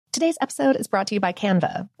Today's episode is brought to you by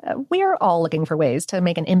Canva. We're all looking for ways to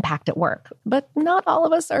make an impact at work, but not all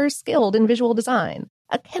of us are skilled in visual design.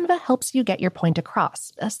 Canva helps you get your point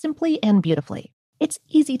across, simply and beautifully. It's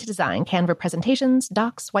easy to design Canva presentations,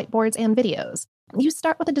 docs, whiteboards, and videos. You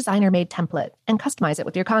start with a designer-made template and customize it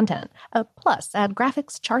with your content. Plus, add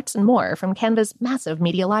graphics, charts, and more from Canva's massive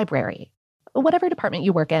media library. Whatever department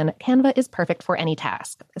you work in, Canva is perfect for any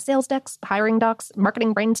task. Sales decks, hiring docs,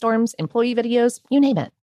 marketing brainstorms, employee videos, you name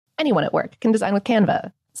it. Anyone at work can design with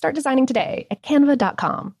Canva. Start designing today at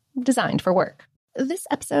canva.com. Designed for work. This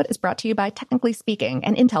episode is brought to you by Technically Speaking,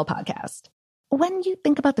 an Intel podcast. When you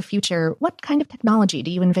think about the future, what kind of technology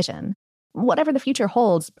do you envision? Whatever the future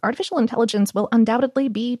holds, artificial intelligence will undoubtedly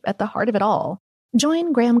be at the heart of it all.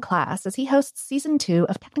 Join Graham Class as he hosts Season 2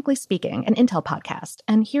 of Technically Speaking, an Intel podcast,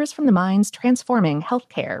 and hears from the minds transforming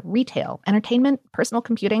healthcare, retail, entertainment, personal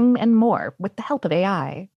computing, and more with the help of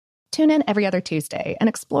AI. Tune in every other Tuesday and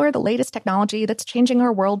explore the latest technology that's changing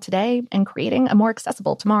our world today and creating a more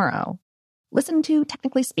accessible tomorrow. Listen to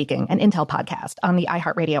Technically Speaking, an Intel podcast on the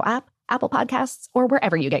iHeartRadio app, Apple Podcasts, or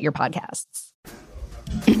wherever you get your podcasts.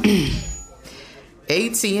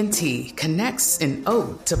 AT&T connects an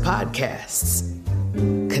ode to podcasts.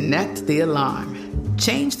 Connect the alarm.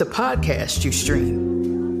 Change the podcast you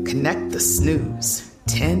stream. Connect the snooze.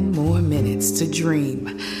 10 more minutes to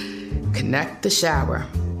dream. Connect the shower.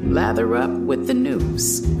 Lather up with the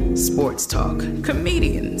news. Sports talk,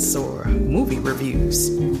 comedians, or movie reviews.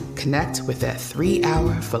 Connect with that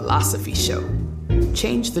 3-hour philosophy show.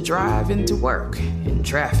 Change the drive into work in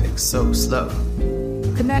traffic so slow.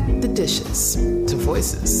 Connect the dishes to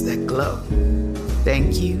voices that glow.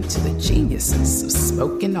 Thank you to the geniuses of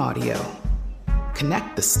spoken audio.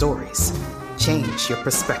 Connect the stories. Change your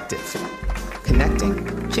perspective.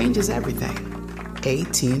 Connecting changes everything.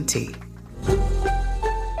 AT&T.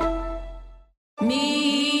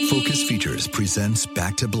 Focus Features presents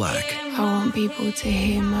Back to Black. I want people to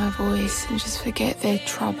hear my voice and just forget their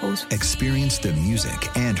troubles. Experience the music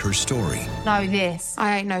and her story. Know this,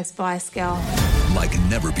 I ain't no Spice Girl. Like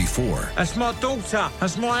never before. That's my daughter.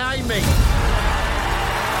 That's my Amy.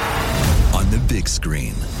 On the big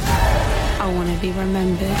screen. I want to be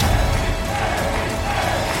remembered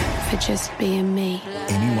for just being me.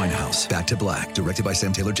 Amy Winehouse, Back to Black, directed by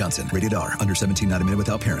Sam Taylor Johnson. Rated R, under 17, not admitted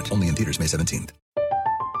without parent. Only in theaters May 17th.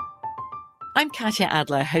 I'm Katya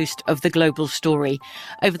Adler, host of The Global Story.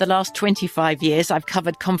 Over the last 25 years, I've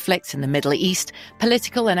covered conflicts in the Middle East,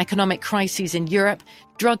 political and economic crises in Europe,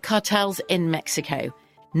 drug cartels in Mexico.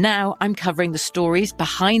 Now I'm covering the stories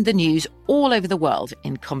behind the news all over the world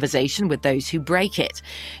in conversation with those who break it.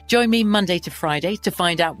 Join me Monday to Friday to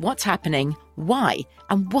find out what's happening, why,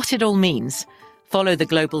 and what it all means. Follow The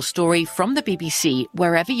Global Story from the BBC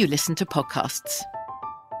wherever you listen to podcasts.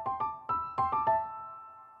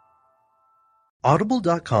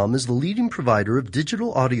 Audible.com is the leading provider of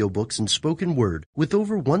digital audiobooks and spoken word. With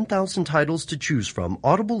over 1,000 titles to choose from,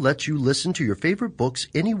 Audible lets you listen to your favorite books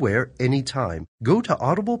anywhere, anytime. Go to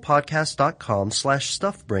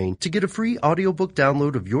audiblepodcast.com/stuffbrain to get a free audiobook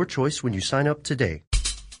download of your choice when you sign up today.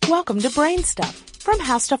 Welcome to Brain Stuff from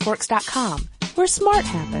HowStuffWorks.com, where smart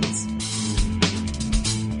happens.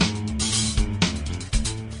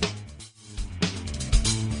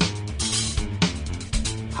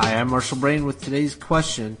 Hi, I'm Marshall Brain with today's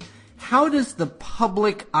question. How does the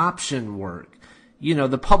public option work? You know,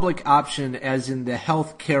 the public option as in the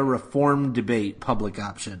healthcare reform debate public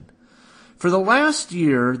option. For the last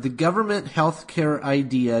year, the government healthcare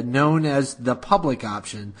idea known as the public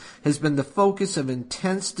option has been the focus of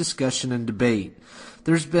intense discussion and debate.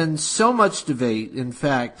 There's been so much debate, in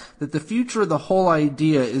fact, that the future of the whole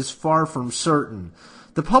idea is far from certain.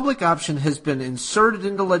 The public option has been inserted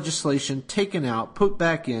into legislation, taken out, put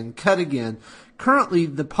back in, cut again. Currently,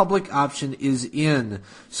 the public option is in.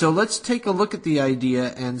 So let's take a look at the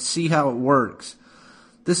idea and see how it works.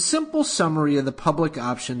 The simple summary of the public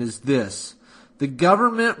option is this. The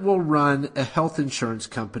government will run a health insurance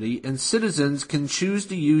company and citizens can choose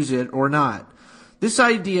to use it or not. This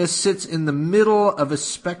idea sits in the middle of a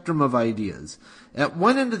spectrum of ideas. At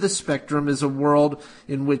one end of the spectrum is a world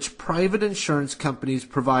in which private insurance companies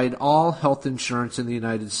provide all health insurance in the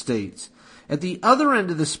United States. At the other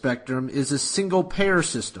end of the spectrum is a single-payer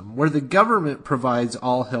system where the government provides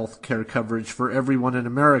all health care coverage for everyone in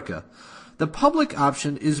America. The public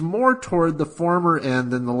option is more toward the former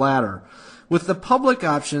end than the latter. With the public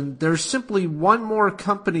option, there's simply one more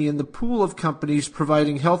company in the pool of companies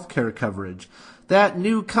providing health care coverage. That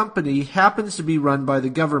new company happens to be run by the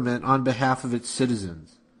government on behalf of its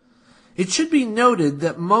citizens. It should be noted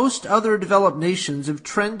that most other developed nations have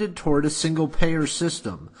trended toward a single-payer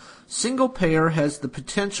system. single payer has the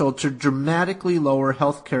potential to dramatically lower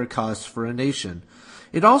healthcare costs for a nation.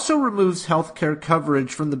 It also removes healthcare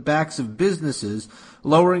coverage from the backs of businesses,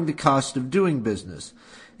 lowering the cost of doing business.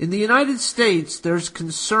 In the United States, there's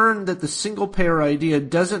concern that the single-payer idea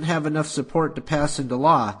doesn't have enough support to pass into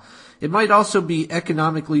law. It might also be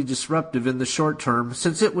economically disruptive in the short term,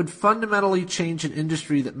 since it would fundamentally change an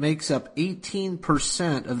industry that makes up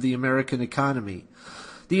 18% of the American economy.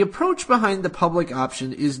 The approach behind the public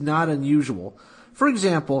option is not unusual. For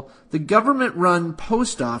example, the government-run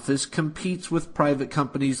post office competes with private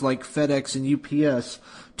companies like FedEx and UPS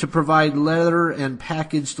to provide letter and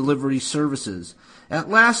package delivery services. At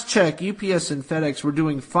last check, UPS and FedEx were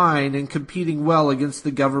doing fine and competing well against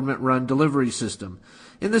the government-run delivery system.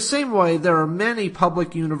 In the same way, there are many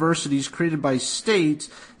public universities created by states,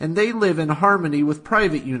 and they live in harmony with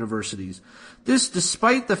private universities. This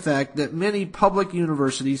despite the fact that many public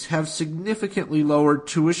universities have significantly lowered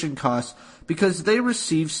tuition costs because they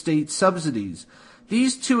receive state subsidies.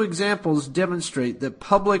 These two examples demonstrate that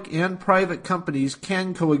public and private companies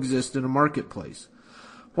can coexist in a marketplace.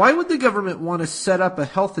 Why would the government want to set up a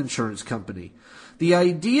health insurance company? The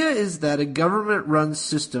idea is that a government-run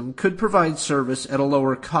system could provide service at a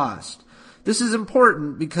lower cost. This is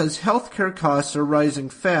important because healthcare costs are rising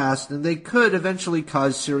fast and they could eventually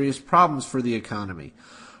cause serious problems for the economy.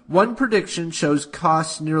 One prediction shows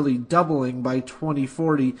costs nearly doubling by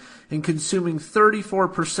 2040 and consuming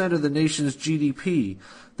 34% of the nation's GDP.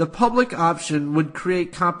 The public option would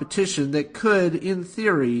create competition that could, in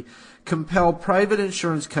theory, compel private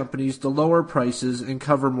insurance companies to lower prices and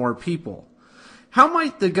cover more people. How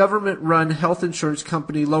might the government-run health insurance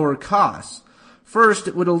company lower costs? First,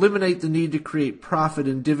 it would eliminate the need to create profit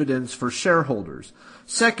and dividends for shareholders.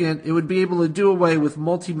 Second, it would be able to do away with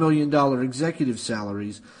multi-million-dollar executive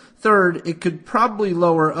salaries. Third, it could probably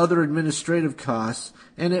lower other administrative costs,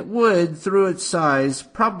 and it would, through its size,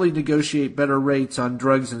 probably negotiate better rates on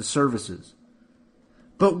drugs and services.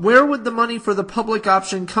 But where would the money for the public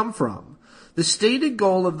option come from? The stated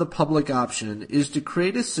goal of the public option is to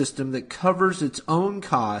create a system that covers its own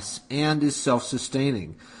costs and is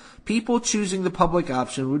self-sustaining. People choosing the public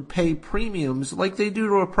option would pay premiums like they do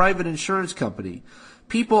to a private insurance company.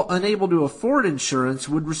 People unable to afford insurance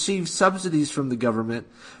would receive subsidies from the government,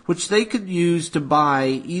 which they could use to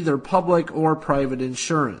buy either public or private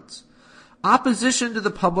insurance. Opposition to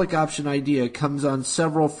the public option idea comes on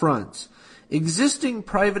several fronts. Existing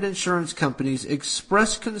private insurance companies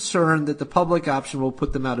express concern that the public option will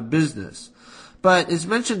put them out of business. But, as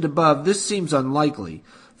mentioned above, this seems unlikely.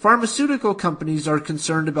 Pharmaceutical companies are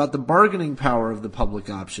concerned about the bargaining power of the public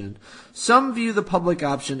option. Some view the public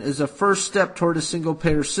option as a first step toward a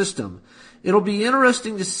single-payer system. It'll be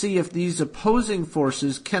interesting to see if these opposing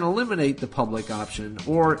forces can eliminate the public option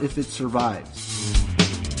or if it survives.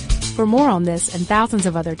 For more on this and thousands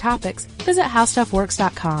of other topics, visit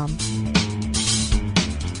HowStuffWorks.com.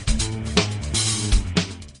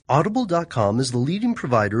 Audible.com is the leading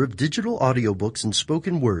provider of digital audiobooks and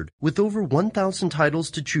spoken word. With over 1,000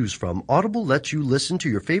 titles to choose from, Audible lets you listen to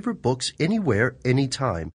your favorite books anywhere,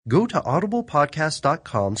 anytime. Go to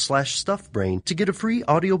audiblepodcast.com/stuffbrain to get a free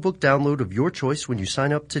audiobook download of your choice when you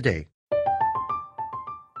sign up today.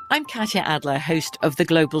 I'm Katya Adler, host of The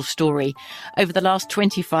Global Story. Over the last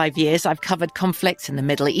 25 years, I've covered conflicts in the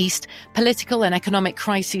Middle East, political and economic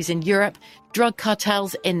crises in Europe, drug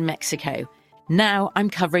cartels in Mexico. Now I'm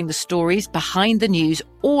covering the stories behind the news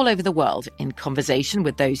all over the world in conversation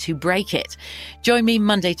with those who break it. Join me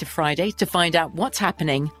Monday to Friday to find out what's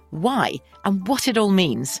happening, why, and what it all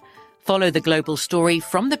means. Follow The Global Story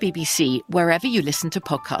from the BBC wherever you listen to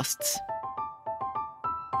podcasts.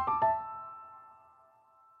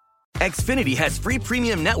 Xfinity has free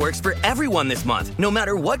premium networks for everyone this month, no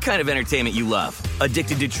matter what kind of entertainment you love.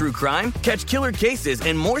 Addicted to true crime? Catch killer cases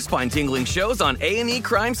and more spine-tingling shows on A&E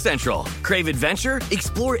Crime Central. Crave adventure?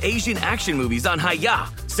 Explore Asian action movies on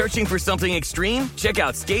Hi-YAH. Searching for something extreme? Check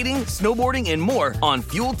out skating, snowboarding, and more on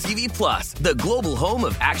Fuel TV Plus, the global home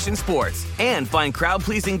of action sports. And find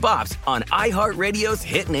crowd-pleasing bops on iHeartRadio's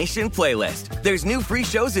Hit Nation playlist. There's new free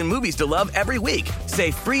shows and movies to love every week. Say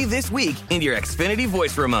free this week in your Xfinity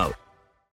voice remote.